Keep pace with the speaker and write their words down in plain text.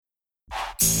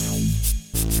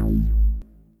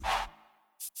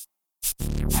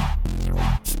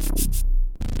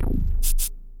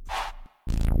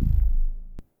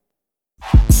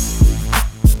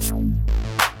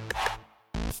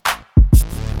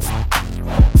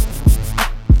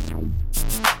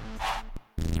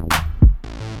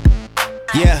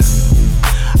Yeah,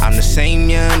 I'm the same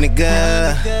young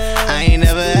nigga. I ain't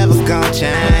never ever gon'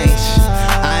 change.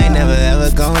 I ain't never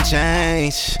ever gon'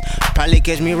 change. Probably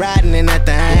catch me riding in that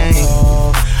thing.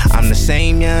 I'm the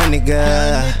same young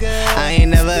nigga. I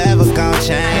ain't never ever gon'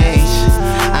 change.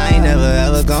 I ain't never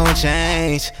ever gon'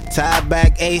 change. Top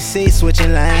back AC,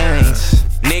 switching lanes.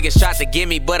 Niggas tried to get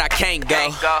me, but I can't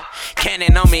go.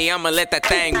 Cannon on me, I'ma let that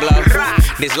thing blow.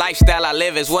 This lifestyle I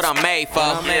live is what I'm made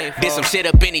for. Did some shit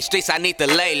up in these streets, I need to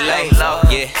lay low.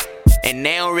 Yeah. And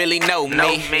they don't really know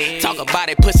me. Talk about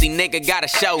it, pussy nigga gotta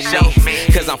show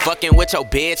me. Cause I'm fucking with your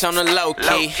bitch on the low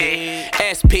key.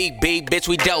 SPB, bitch,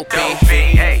 we dopey.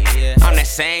 I'm that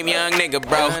same young nigga,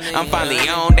 bro. I'm finally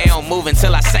on, they don't move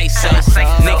until I say so.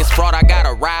 Niggas fraud, I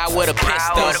gotta ride with a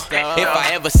pistol. If I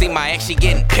ever see my ex, she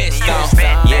getting pissed off.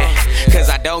 Yeah, cause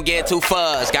I don't get too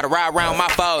fuzzed. Gotta ride around my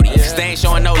 40s, they ain't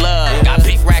showing no love. Got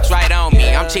big racks right on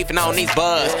me, I'm chiefing on these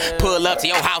buzz. Pull up to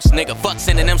your house, nigga, fuck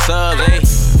sending them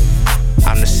subs.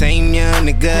 I'm the same young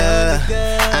nigga.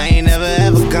 I ain't never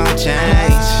ever gon' change.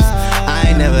 I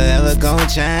ain't never ever gon'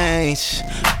 change.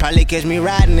 Probably catch me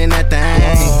riding in that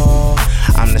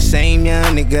thing. I'm the same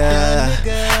young nigga.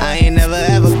 I ain't never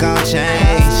ever gon'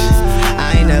 change.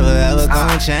 I ain't never ever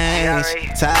gon'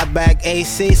 change. Top back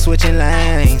AC, switching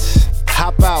lanes.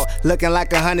 Hop out, looking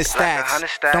like 100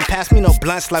 stacks. Don't pass me no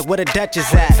blunts like where the Dutch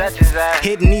is at.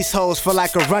 Hitting these hoes feel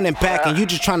like a running back, and you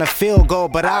just tryna field goal,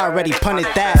 but I already punted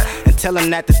that. And tell him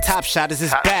that the top shot is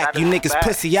his back. You niggas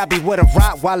pussy, I be where the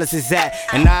Rottweilers is at.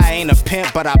 And I ain't a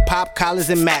pimp, but I pop collars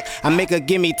and Mac. I make her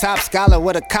give me top scholar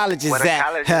where the college is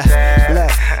at.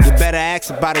 Look, you better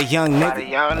ask about a young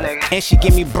nigga. And she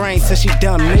give me brains till she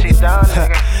dumb,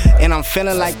 nigga. And I'm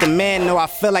feeling like the man, no, I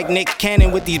feel like Nick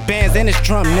Cannon with these bands and this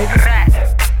drum, nigga.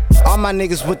 All my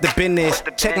niggas with the business.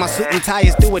 Check my suit and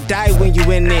tires, do or die when you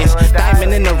in this.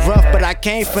 Diamond in the rough, but I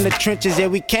came from the trenches. Yeah,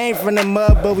 we came from the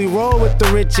mud, but we roll with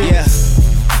the riches. Yeah,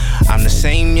 I'm the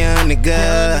same young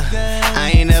nigga.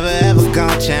 I ain't never ever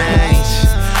gon' change.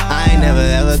 I ain't never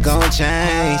ever gon'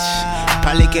 change.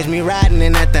 Probably catch me riding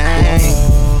in that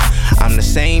thing. I'm the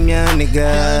same young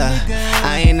nigga.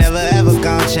 I ain't never ever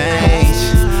gon' change.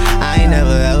 I ain't never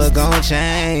ever gon'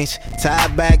 change.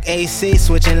 Top back AC,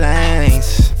 switching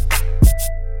lanes.